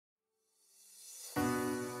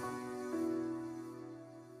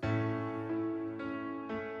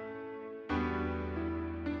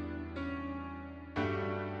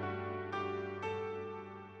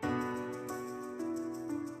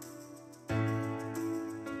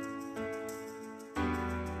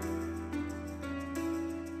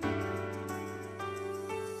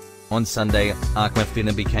On Sunday,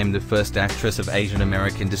 Awkwafina became the first actress of Asian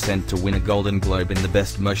American descent to win a Golden Globe in the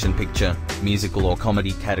Best Motion Picture, Musical or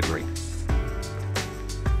Comedy category.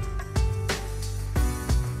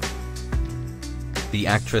 The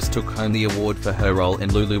actress took home the award for her role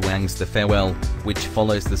in Lulu Wang's The Farewell, which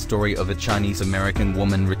follows the story of a Chinese-American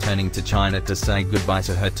woman returning to China to say goodbye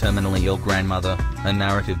to her terminally ill grandmother, a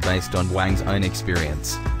narrative based on Wang's own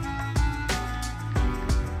experience.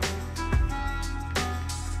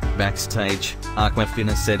 Backstage,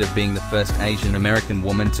 Awkwafina said of being the first Asian American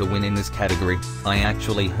woman to win in this category, "I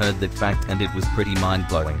actually heard that fact and it was pretty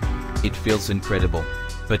mind-blowing. It feels incredible.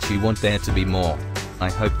 But you want there to be more.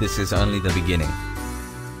 I hope this is only the beginning."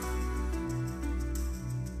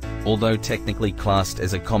 Although technically classed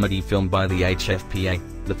as a comedy film by the HFPA,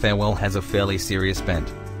 The Farewell has a fairly serious bent.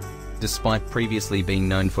 Despite previously being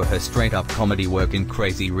known for her straight-up comedy work in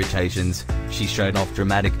Crazy Rich Asians, she showed off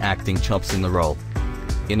dramatic acting chops in the role.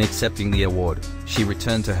 In accepting the award, she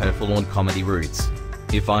returned to her full-on comedy roots.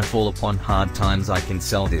 "If I fall upon hard times I can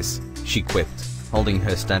sell this," she quipped, holding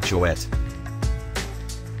her statuette.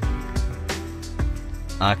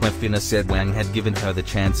 Awkwafina said Wang had given her the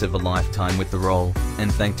chance of a lifetime with the role,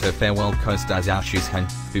 and thanked her Farewell co-star Ahan,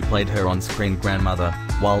 who played her on-screen grandmother,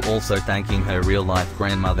 while also thanking her real-life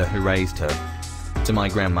grandmother who raised her. "To my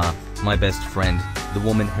grandma, my best friend, the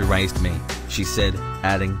woman who raised me," she said,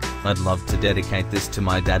 adding, "I'd love to dedicate this to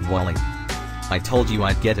my dad Wang. I told you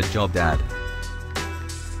I'd get a job, Dad."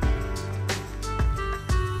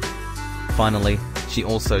 Finally, she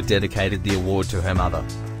also dedicated the award to her mother.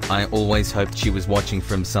 "I always hoped she was watching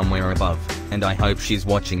from somewhere above, and I hope she's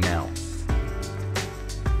watching now."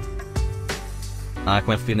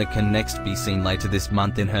 Awkwafina can next be seen later this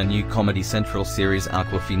month in her new Comedy Central series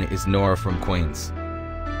Awkwafina is Nora from Queens.